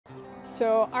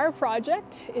So our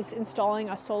project is installing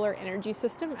a solar energy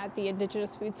system at the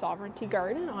Indigenous Food Sovereignty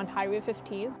Garden on Highway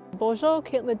 15. Bojo,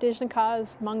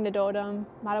 Kitladijnakas, Mungnadodam,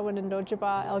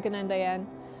 Matawinandojaba, Elganandayan.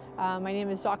 My name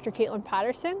is Dr. Caitlin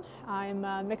Patterson. I'm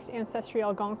a mixed ancestry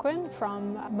Algonquin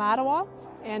from Mattawa,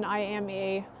 and I am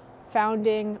a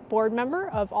founding board member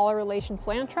of All Our Relations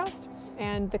Land Trust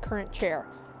and the current chair.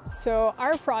 So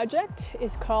our project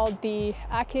is called the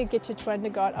Ake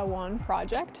Gitchitwendagot Awan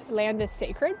project. Land is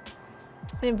sacred.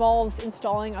 It involves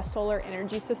installing a solar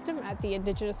energy system at the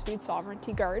Indigenous Food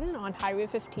Sovereignty Garden on Highway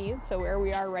 15, so where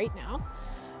we are right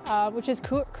now, which is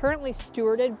currently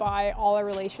stewarded by All Our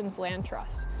Relations Land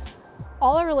Trust.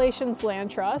 All Our Relations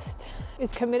Land Trust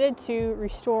is committed to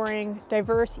restoring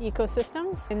diverse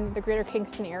ecosystems in the Greater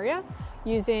Kingston area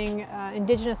using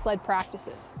Indigenous-led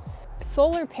practices.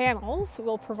 Solar panels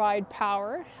will provide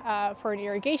power for an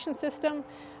irrigation system,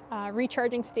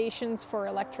 recharging stations for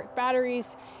electric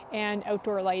batteries, and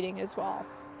outdoor lighting as well.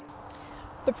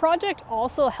 The project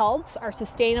also helps our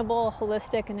sustainable,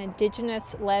 holistic, and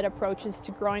Indigenous-led approaches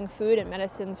to growing food and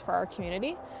medicines for our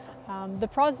community. The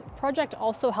project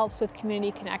also helps with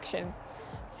community connection.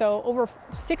 So over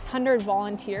 600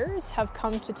 volunteers have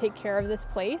come to take care of this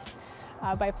place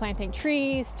by planting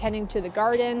trees, tending to the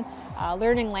garden,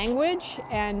 learning language,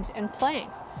 and playing.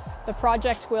 The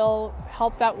project will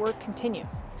help that work continue.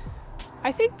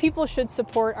 I think people should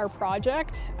support our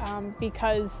project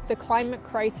because the climate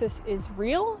crisis is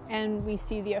real and we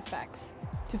see the effects.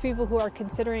 To people who are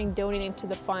considering donating to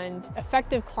the fund,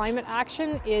 effective climate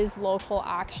action is local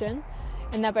action,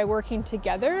 and that by working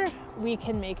together, we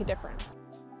can make a difference.